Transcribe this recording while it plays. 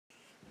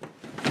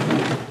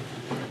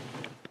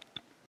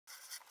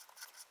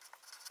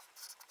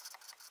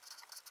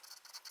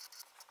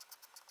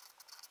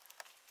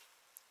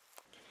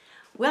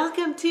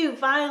Welcome to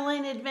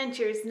Violin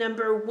Adventures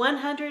number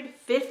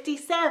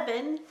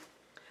 157.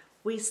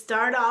 We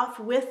start off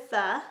with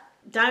the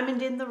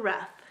diamond in the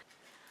rough.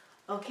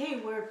 Okay,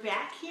 we're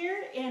back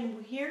here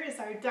and here is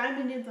our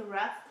diamond in the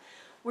rough.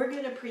 We're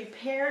going to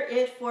prepare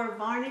it for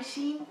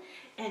varnishing,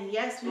 and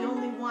yes, we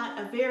only want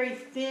a very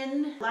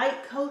thin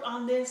light coat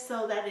on this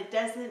so that it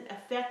doesn't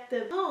affect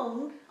the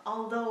tone,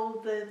 although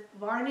the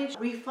varnish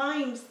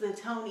refines the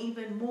tone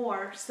even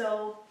more,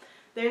 so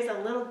there's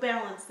a little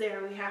balance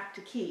there we have to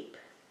keep.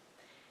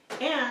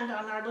 And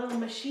on our little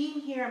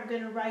machine here, I'm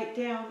going to write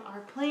down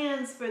our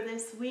plans for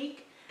this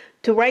week.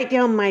 To write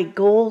down my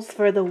goals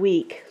for the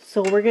week.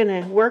 So we're going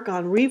to work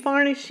on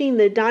revarnishing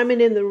the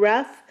diamond in the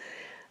rough,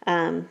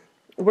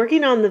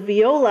 working on the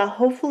viola,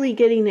 hopefully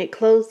getting it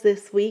closed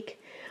this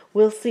week.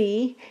 We'll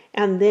see.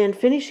 And then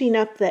finishing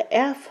up the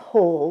F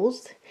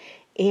holes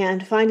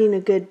and finding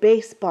a good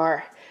bass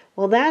bar.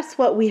 Well, that's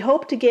what we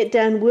hope to get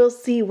done. We'll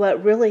see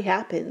what really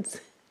happens.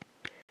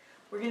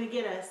 We're going to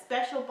get a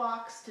special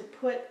box to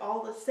put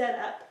all the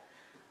setup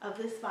of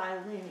this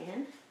violin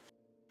in.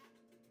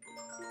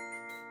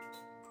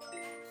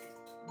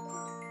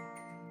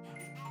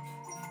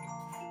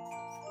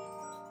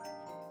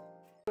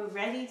 We're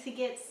ready to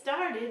get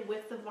started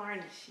with the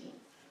varnishing.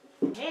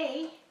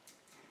 Okay,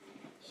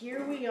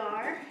 here we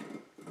are,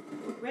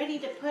 ready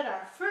to put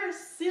our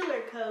first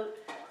sealer coat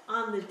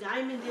on the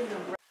diamond in the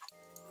rough.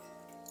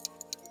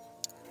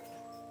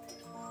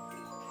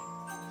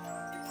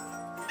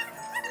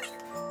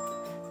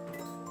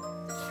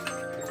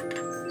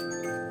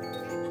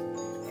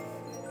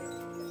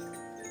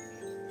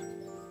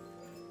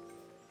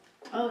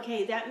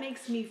 Okay, that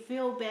makes me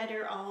feel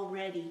better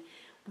already.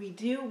 We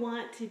do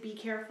want to be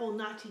careful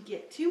not to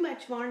get too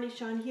much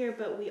varnish on here,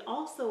 but we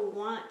also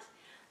want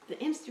the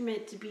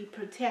instrument to be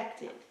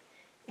protected.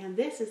 And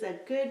this is a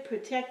good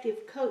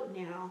protective coat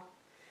now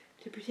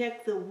to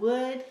protect the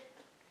wood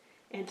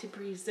and to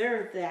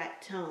preserve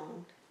that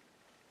tone.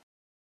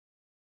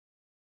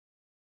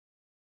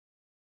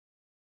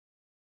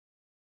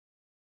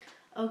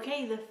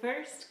 Okay, the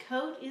first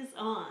coat is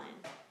on.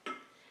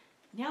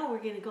 Now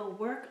we're going to go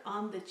work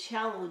on the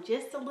cello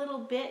just a little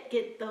bit,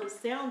 get those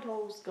sound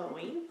holes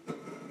going.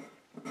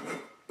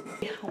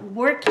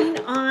 Working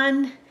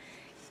on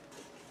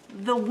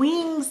the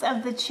wings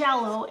of the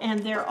cello,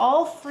 and they're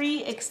all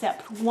free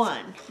except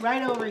one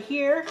right over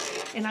here,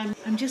 and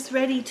I'm just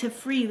ready to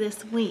free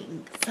this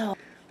wing. So,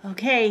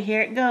 okay,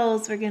 here it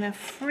goes. We're going to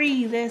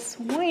free this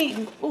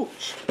wing.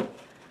 Ooch.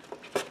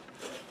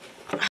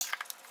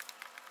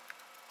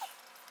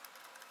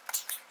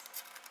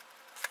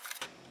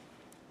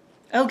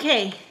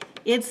 Okay,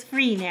 it's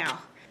free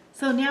now.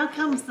 So now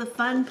comes the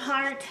fun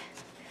part.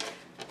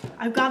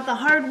 I've got the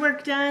hard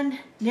work done.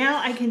 Now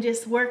I can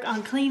just work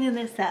on cleaning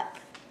this up.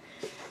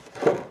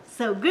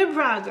 So good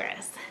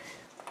progress.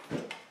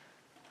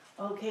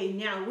 Okay,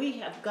 now we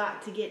have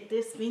got to get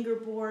this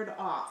fingerboard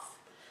off.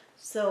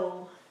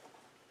 So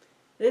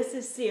this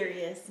is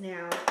serious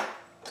now.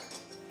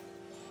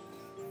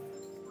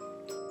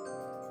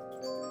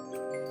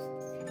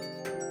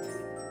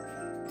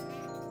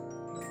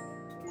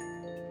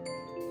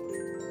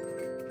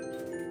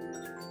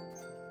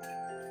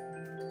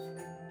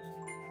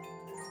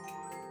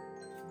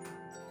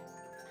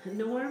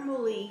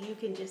 Normally, you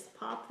can just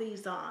pop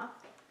these off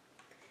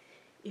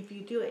if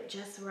you do it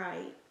just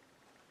right.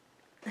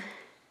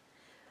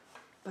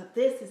 But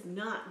this is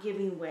not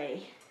giving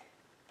way.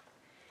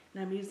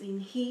 And I'm using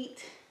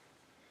heat,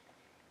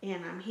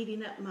 and I'm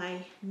heating up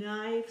my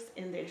knives,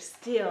 and they're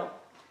still,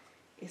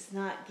 it's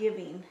not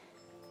giving.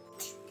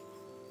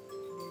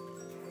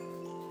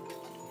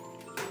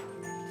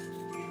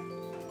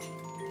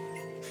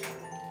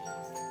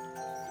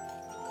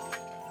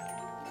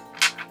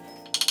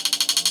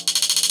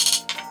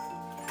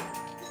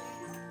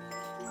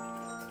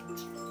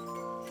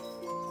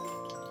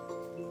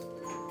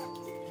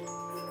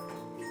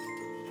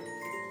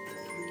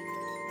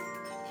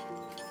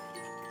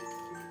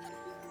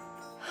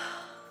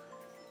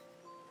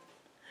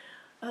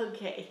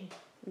 Okay,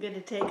 I'm going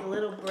to take a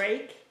little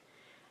break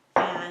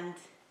and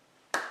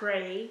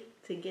pray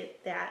to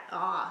get that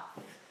off.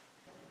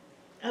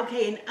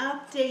 Okay, an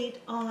update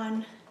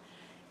on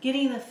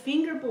getting the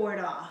fingerboard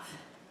off.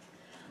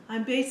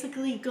 I'm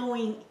basically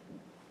going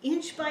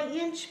inch by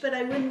inch, but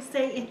I wouldn't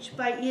say inch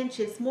by inch.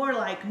 It's more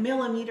like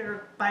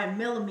millimeter by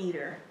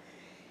millimeter.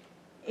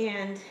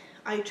 And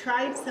I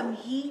tried some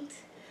heat,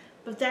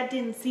 but that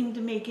didn't seem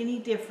to make any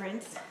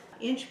difference.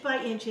 Inch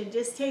by inch, it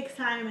just takes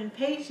time and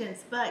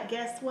patience, but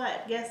guess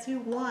what? Guess who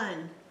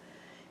won?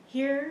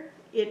 Here,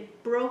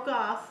 it broke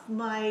off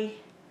my,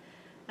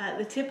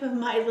 the tip of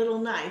my little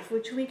knife,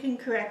 which we can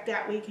correct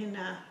that, we can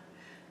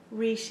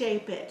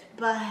reshape it,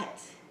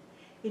 but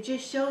it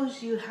just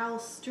shows you how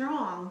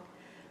strong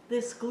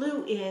this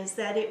glue is,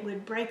 that it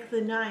would break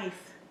the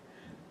knife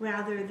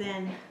rather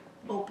than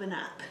open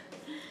up.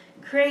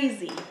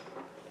 Crazy.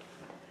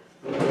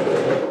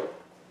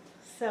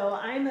 So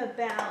I'm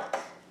about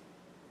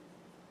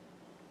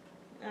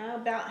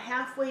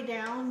halfway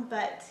down,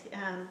 but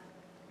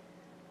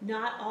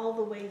not all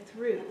the way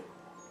through.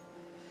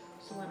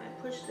 So when I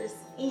push this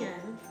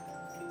in,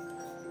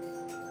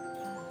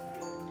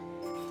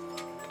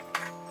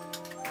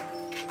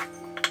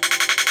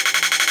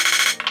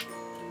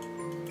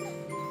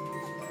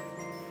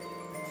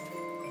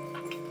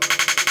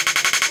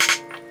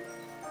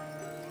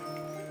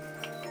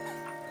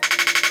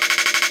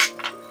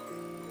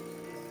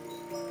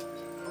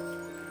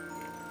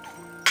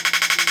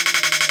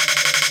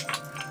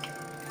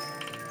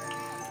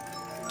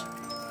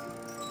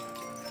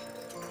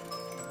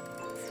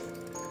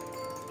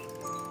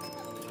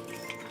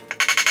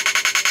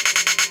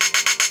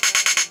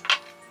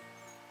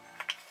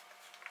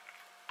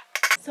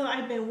 so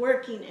I've been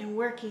working and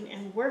working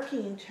and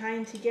working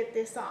trying to get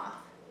this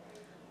off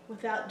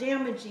without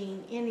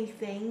damaging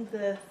anything,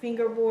 the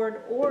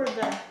fingerboard or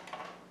the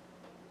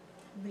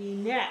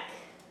neck.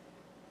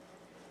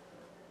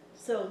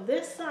 So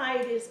this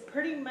side is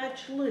pretty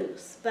much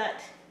loose, but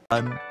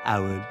 1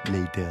 hour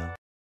later,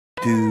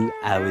 2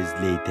 hours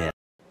later.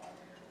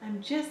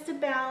 I'm just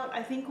about,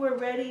 I think we're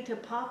ready to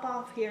pop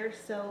off here,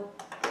 so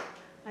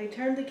I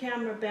turned the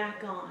camera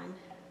back on.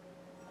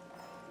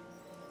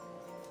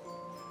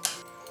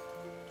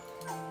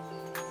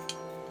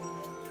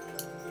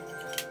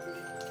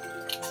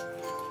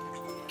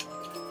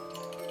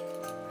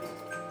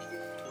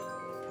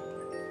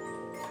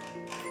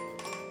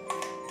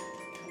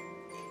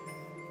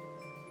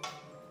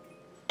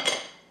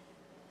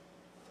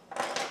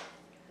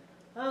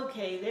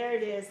 Okay, there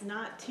it is,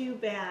 not too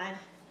bad.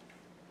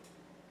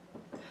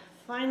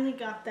 Finally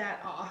got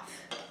that off.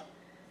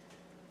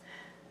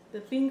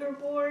 The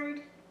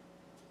fingerboard,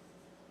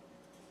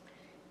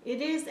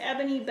 it is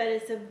ebony, but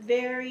it's a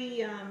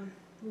very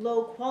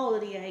low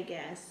quality, I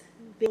guess.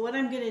 What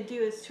I'm going to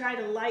do is try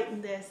to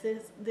lighten this.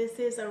 This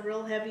is a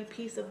real heavy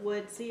piece of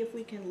wood. See if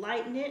we can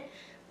lighten it.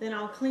 Then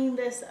I'll clean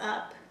this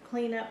up,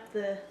 clean up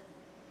the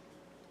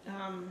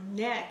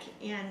neck,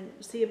 and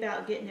see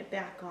about getting it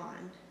back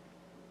on.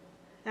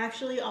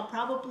 Actually, I'll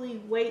probably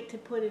wait to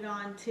put it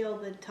on till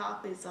the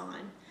top is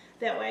on.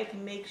 That way I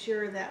can make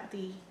sure that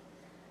the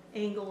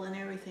angle and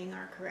everything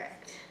are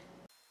correct.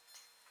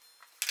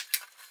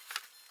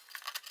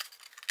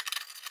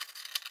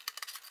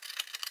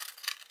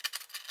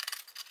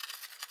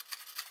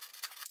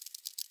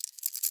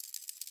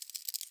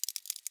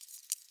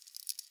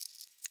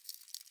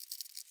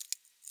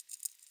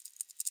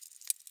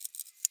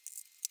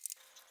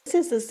 This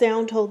is the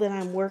sound hole that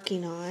I'm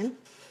working on.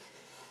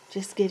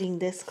 Just getting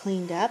this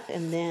cleaned up,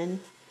 and then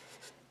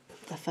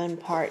the fun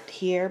part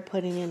here,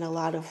 putting in a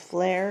lot of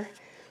flair.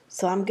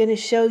 So I'm going to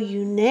show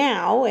you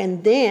now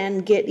and then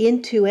get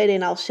into it,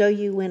 and I'll show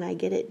you when I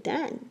get it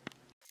done.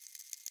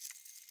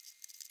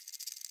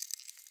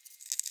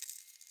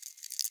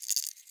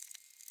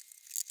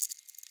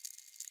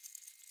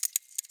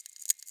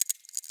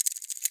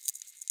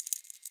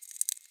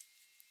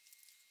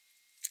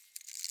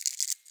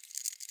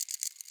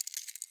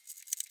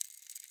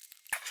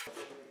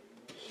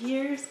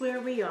 Here's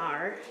where we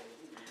are.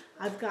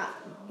 I've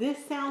got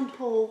this sound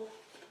hole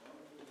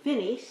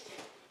finished,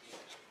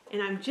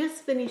 and I'm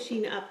just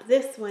finishing up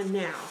this one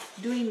now,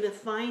 doing the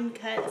fine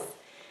cuts,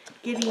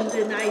 getting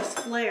the nice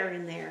flare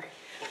in there.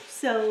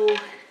 So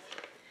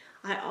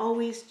I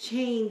always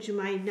change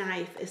my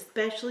knife,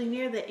 especially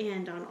near the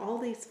end on all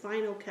these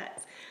final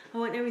cuts. I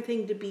want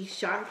everything to be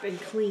sharp and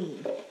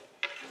clean.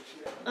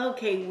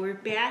 Okay, we're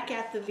back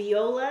at the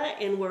viola,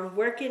 and we're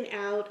working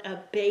out a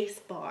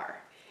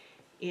Bassbar.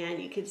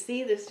 And you can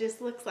see this just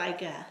looks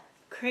like a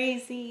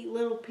crazy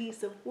little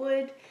piece of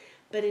wood,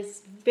 but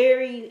it's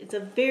a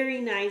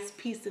very nice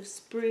piece of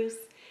spruce.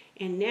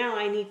 And now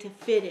I need to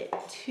fit it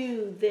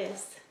to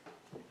this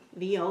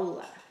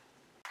viola.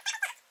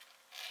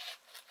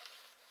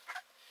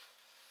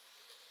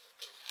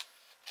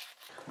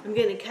 I'm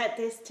going to cut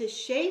this to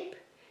shape,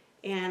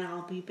 and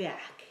I'll be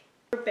back.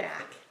 We're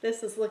back.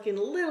 This is looking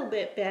a little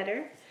bit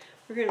better.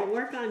 We're going to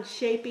work on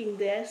shaping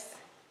this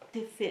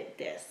to fit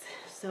this.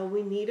 So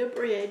we need a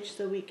bridge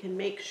so we can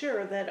make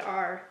sure that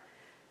our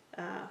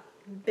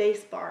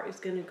Bassbar is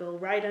going to go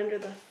right under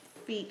the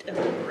feet of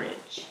the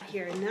bridge.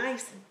 Here, a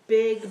nice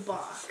big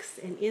box,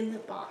 and in the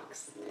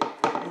box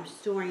I'm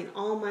storing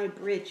all my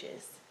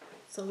bridges.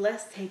 So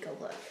let's take a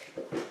look.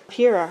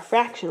 Here are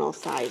fractional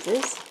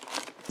sizes,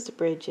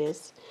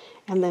 bridges,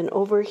 and then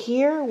over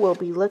here we'll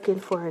be looking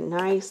for a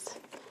nice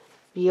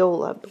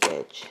viola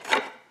bridge.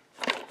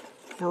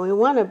 Now we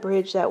want a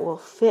bridge that will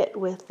fit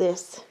with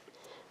this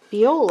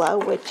viola,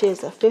 which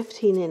is a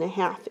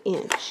 15.5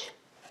 inch.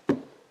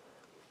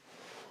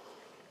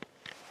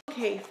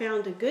 Okay,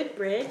 found a good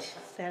bridge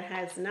that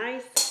has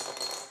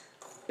nice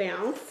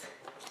bounce.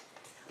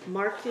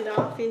 Marked it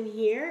off in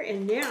here,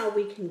 and now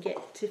we can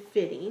get to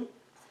fitting.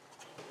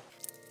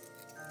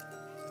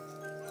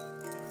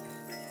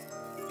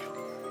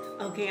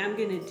 Okay, I'm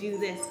going to do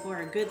this for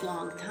a good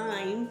long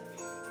time,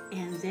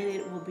 and then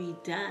it will be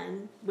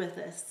done with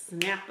a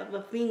snap of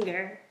a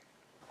finger.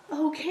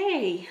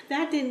 Okay,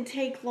 that didn't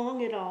take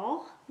long at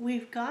all.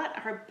 We've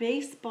got our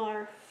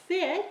Bassbar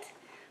fit.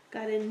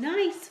 Got a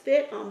nice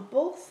fit on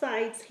both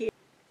sides here.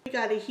 We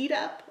got to heat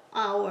up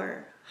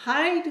our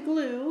hide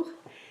glue,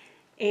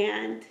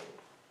 and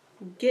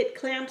get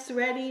clamps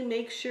ready.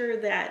 Make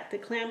sure that the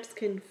clamps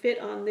can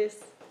fit on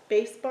this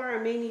bass bar.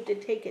 I may need to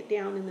take it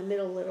down in the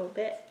middle a little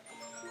bit.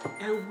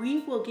 And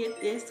we will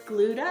get this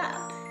glued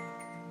up.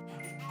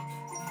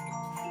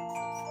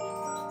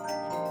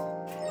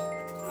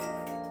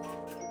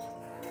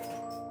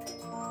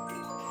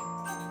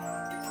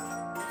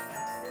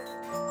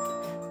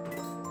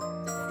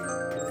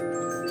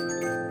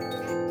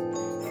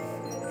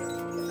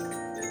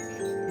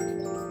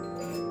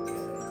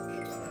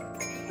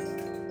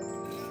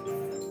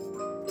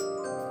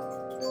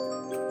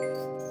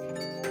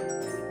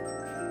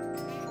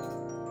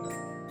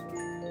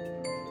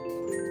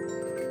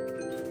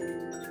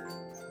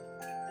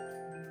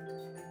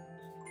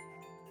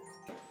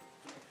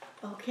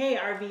 Okay,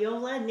 our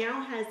viola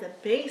now has a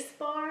bass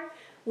bar.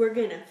 We're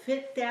gonna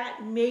fit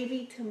that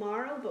maybe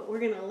tomorrow, but we're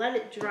gonna let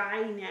it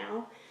dry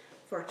now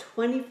for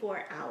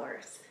 24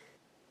 hours.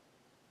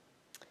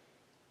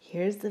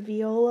 Here's the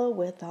viola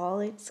with all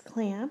its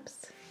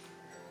clamps.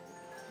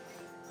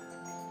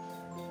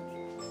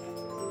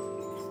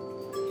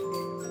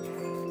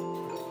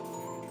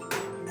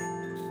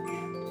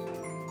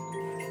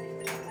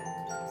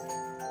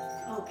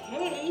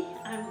 Okay,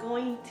 I'm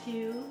going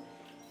to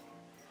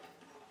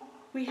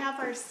we have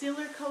our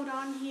sealer coat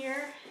on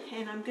here,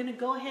 and I'm going to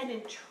go ahead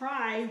and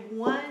try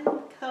one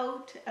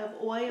coat of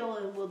oil,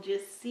 and we'll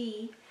just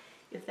see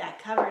if that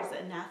covers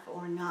enough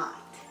or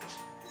not.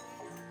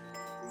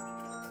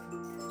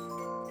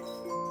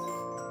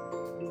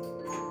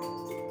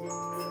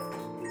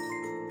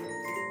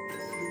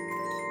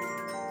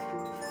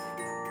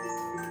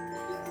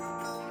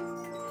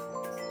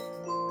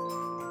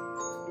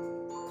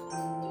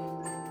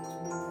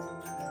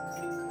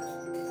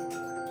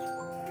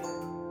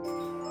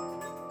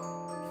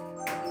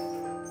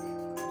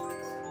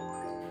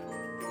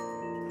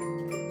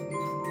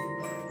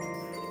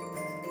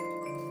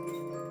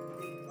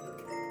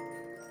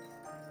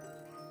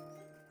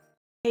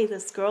 Okay,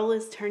 the scroll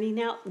is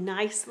turning out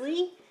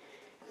nicely,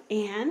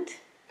 and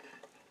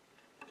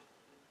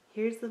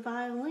here's the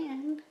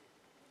violin.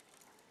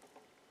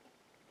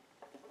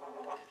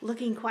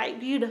 Looking quite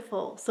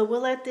beautiful. So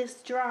we'll let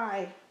this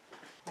dry.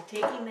 We're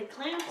taking the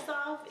clamps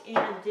off,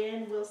 and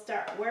then we'll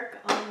start work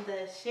on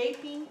the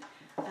shaping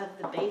of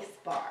the bass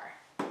bar.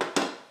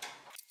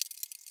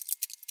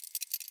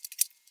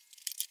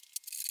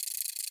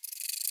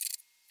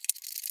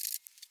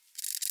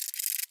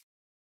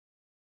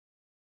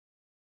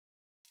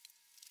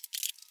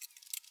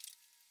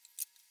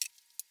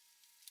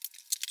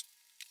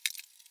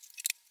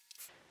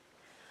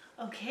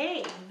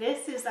 Okay,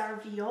 this is our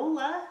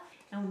viola,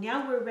 and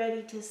now we're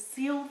ready to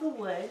seal the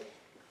wood.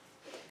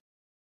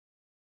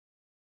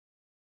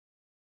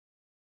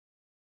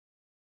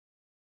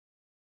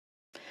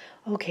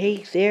 Okay,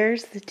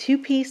 there's the two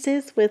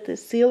pieces with the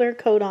sealer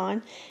coat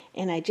on,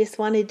 and I just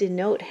wanted to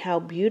note how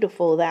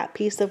beautiful that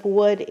piece of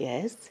wood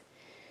is.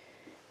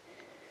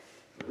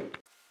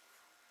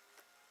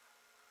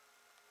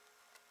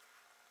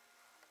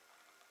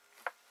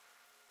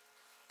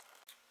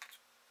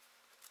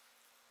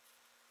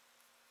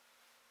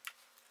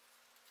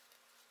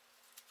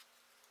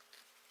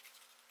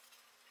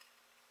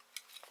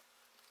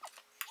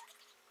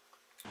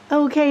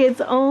 Okay,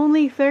 it's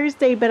only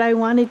Thursday, but I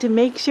wanted to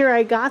make sure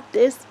I got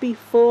this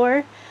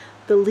before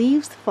the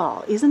leaves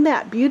fall. Isn't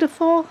that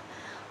beautiful?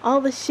 All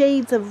the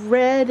shades of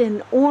red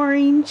and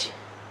orange.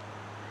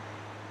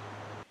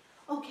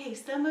 Okay,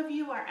 some of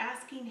you are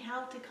asking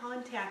how to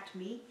contact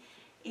me,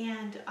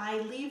 and I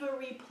leave a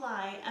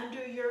reply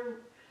under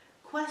your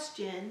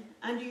question,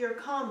 under your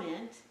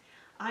comment.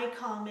 I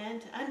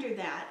comment under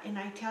that, and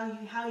I tell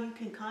you how you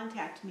can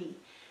contact me.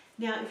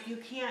 Now, if you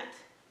can't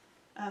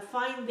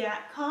find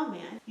that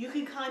comment, you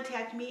can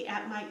contact me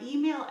at my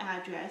email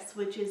address,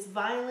 which is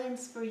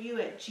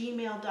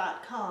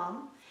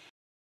violinsforyou@gmail.com.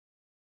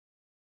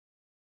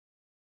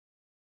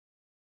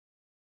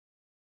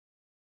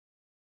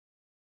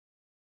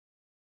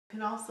 You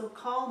can also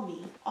call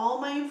me.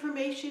 All my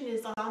information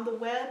is on the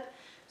web,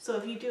 so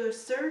if you do a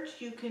search,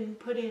 you can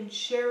put in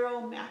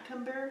Cheryl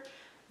Macomber,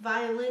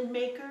 violin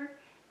maker,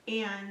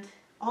 and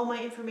all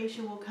my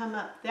information will come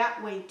up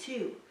that way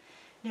too.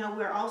 Now,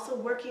 we're also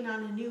working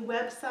on a new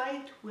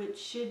website, which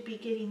should be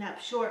getting up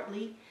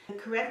shortly. The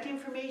correct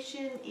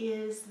information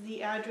is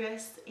the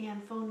address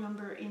and phone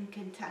number in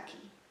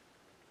Kentucky.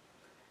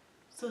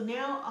 So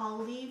now I'll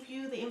leave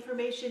you the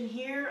information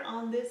here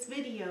on this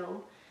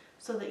video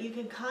so that you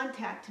can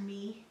contact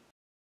me.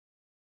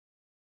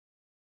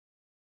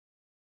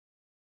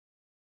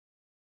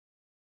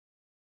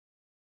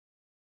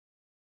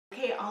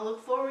 Okay, I'll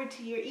look forward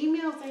to your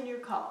emails and your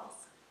calls.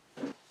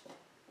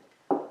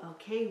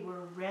 Okay,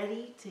 we're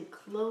ready to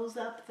close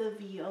up the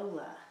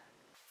viola.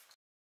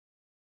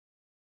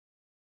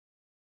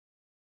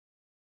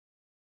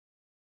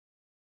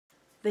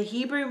 The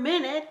Hebrew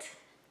Minute.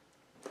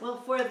 Well,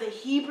 for the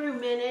Hebrew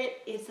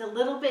Minute, it's a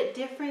little bit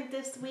different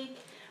this week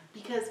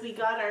because we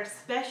got our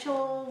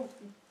special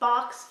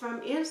box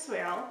from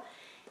Israel.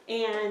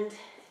 And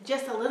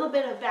just a little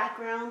bit of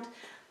background,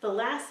 The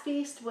last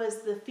feast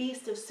was the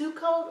Feast of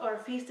Sukkot, or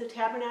Feast of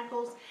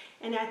Tabernacles,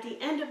 and at the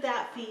end of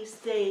that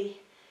feast they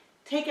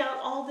take out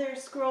all their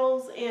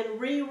scrolls and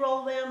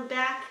re-roll them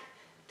back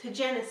to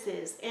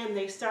Genesis, and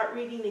they start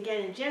reading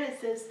again in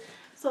Genesis.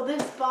 So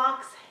this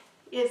box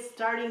is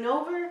starting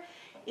over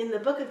in the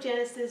book of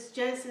Genesis,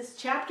 Genesis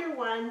chapter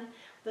 1,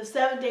 the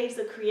 7 days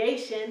of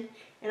creation,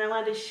 and I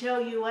want to show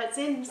you what's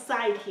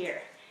inside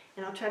here.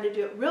 And I'll try to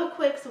do it real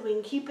quick so we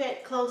can keep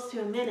it close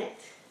to a minute.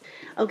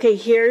 Okay,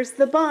 here's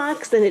the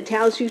box, and it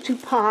tells you to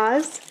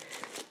pause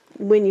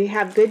when you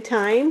have good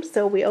time.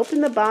 So we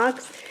open the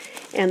box,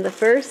 and the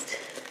first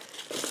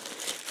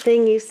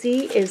thing you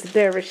see is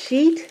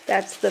Bereshit.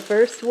 That's the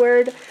first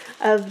word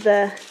of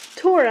the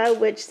Torah,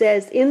 which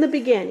says, in the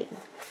beginning.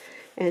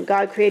 And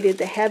God created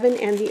the heaven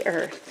and the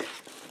earth.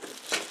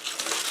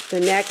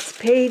 The next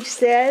page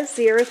says,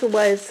 the earth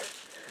was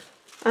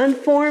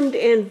unformed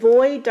and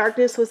void.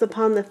 Darkness was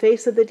upon the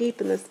face of the deep,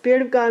 and the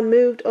Spirit of God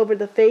moved over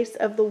the face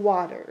of the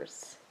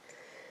waters.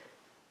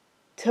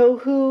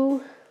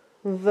 Tohu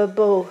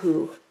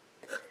vabohu.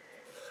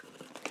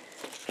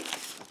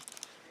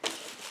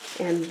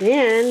 And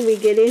then we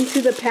get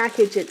into the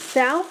package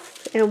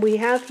itself, and we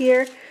have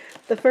here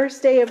the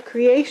first day of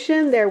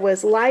creation. There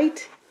was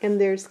light, and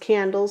there's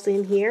candles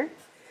in here.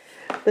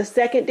 The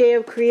second day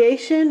of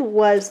creation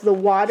was the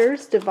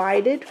waters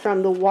divided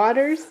from the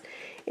waters,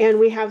 and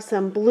we have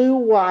some blue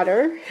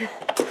water,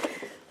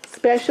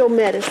 special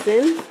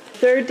medicine.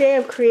 Third day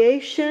of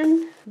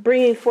creation,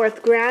 bringing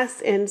forth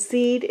grass and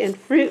seed and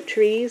fruit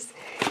trees,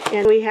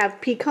 and we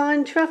have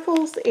pecan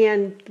truffles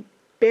and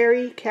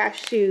berry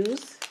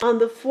cashews. On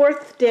the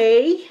fourth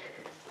day,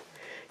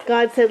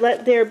 God said,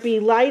 let there be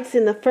lights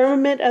in the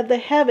firmament of the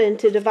heaven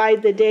to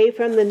divide the day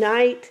from the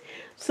night.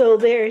 So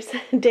there's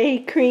day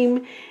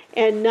cream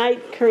and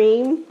night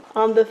cream.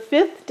 On the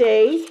fifth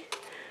day,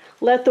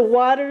 let the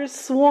waters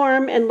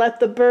swarm and let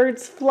the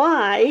birds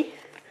fly.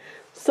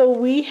 So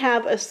we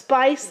have a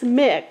spice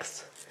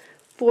mix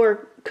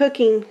for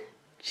cooking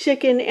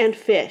chicken and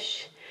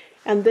fish.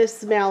 And this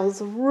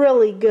smells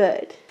really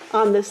good.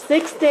 On the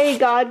sixth day,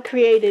 God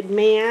created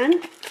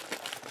man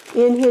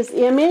in his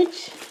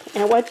image.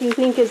 And what do you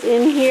think is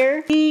in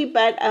here?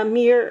 But a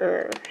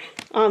mirror.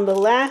 On the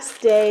last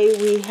day,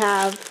 we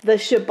have the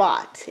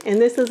Shabbat. And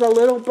this is a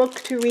little book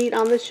to read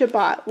on the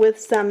Shabbat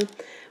with some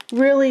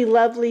really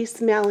lovely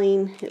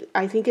smelling,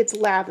 I think it's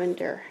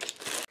lavender.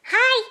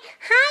 Hi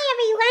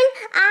everyone,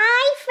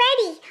 I'm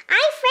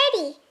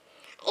Freddy.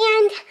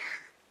 And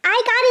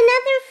I got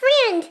another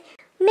friend,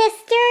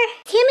 Mr.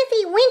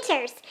 Timothy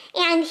Winters.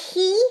 And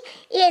he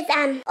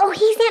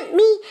sent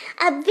me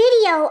a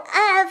video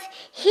of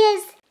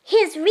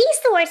his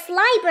resource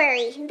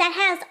library that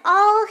has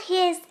all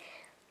his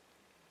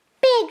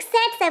big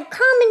sets of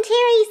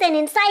commentaries and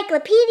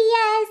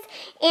encyclopedias,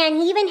 and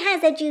he even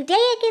has a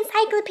Judaic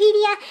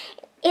encyclopedia.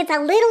 It's a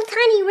little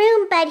tiny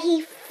room, but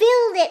he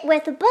filled it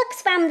with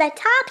books from the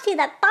top to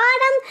the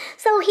bottom,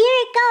 so here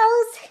it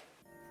goes.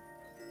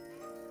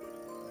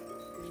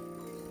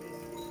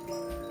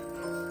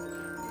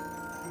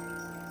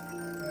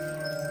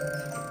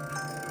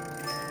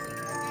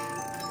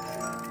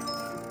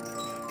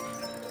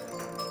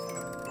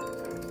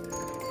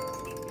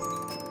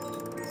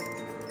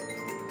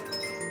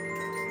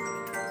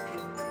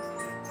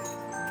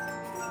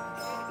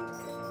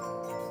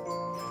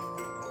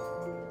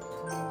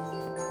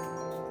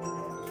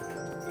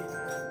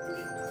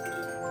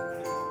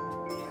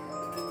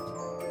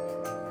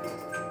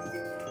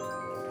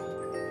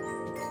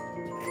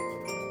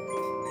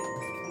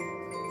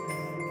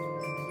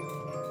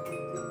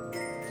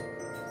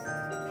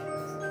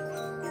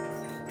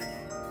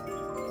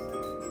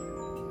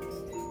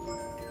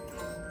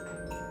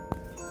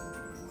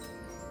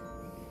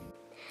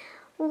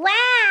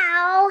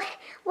 Wow!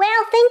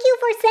 Well, thank you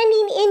for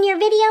sending in your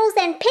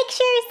videos and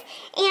pictures,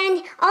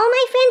 and all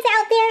my friends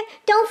out there,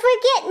 don't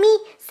forget me.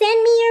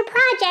 Send me your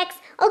projects.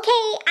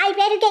 Okay, I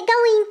better get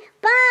going.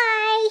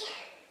 Bye!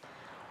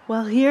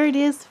 Well, here it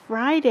is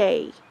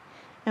Friday,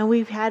 and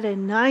we've had a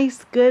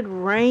nice good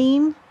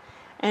rain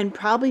and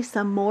probably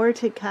some more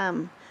to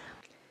come.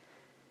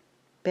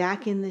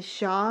 Back in the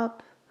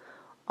shop,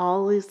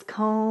 all is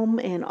calm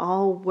and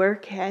all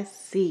work has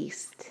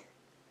ceased.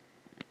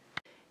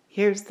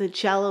 Here's the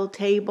cello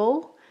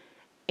table,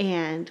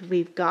 and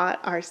we've got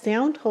our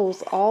sound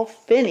holes all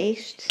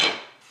finished.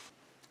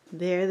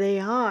 There they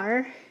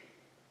are.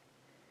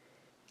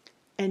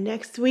 And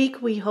next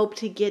week we hope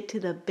to get to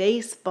the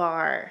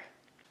Bassbar.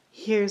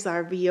 Here's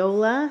our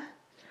viola.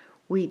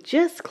 We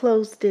just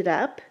closed it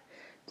up.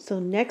 So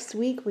next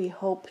week we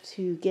hope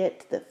to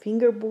get the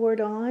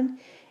fingerboard on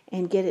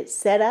and get it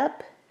set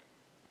up.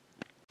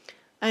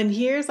 And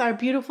here's our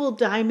beautiful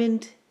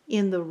diamond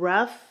in the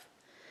rough.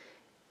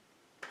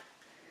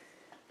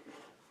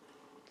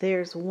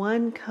 There's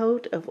one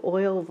coat of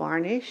oil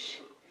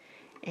varnish,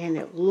 and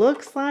it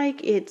looks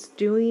like it's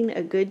doing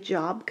a good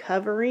job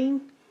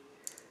covering.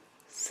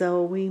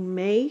 So we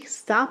may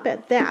stop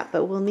at that,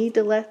 but we'll need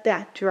to let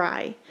that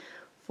dry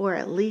for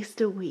at least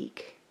a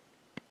week.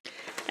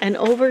 And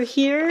over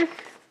here,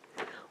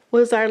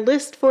 was our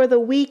list for the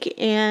week,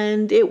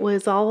 and it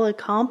was all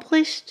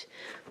accomplished.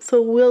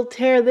 So we'll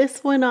tear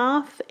this one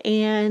off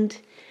and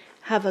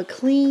have a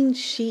clean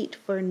sheet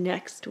for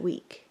next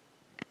week.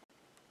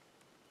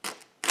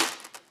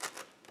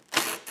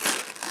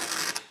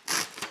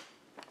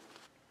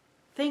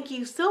 Thank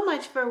you so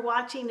much for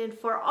watching and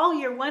for all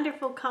your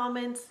wonderful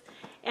comments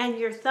and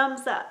your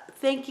thumbs up.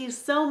 Thank you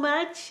so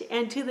much,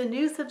 and to the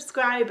new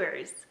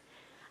subscribers.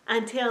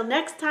 Until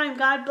next time,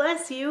 God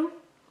bless you.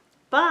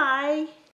 Bye.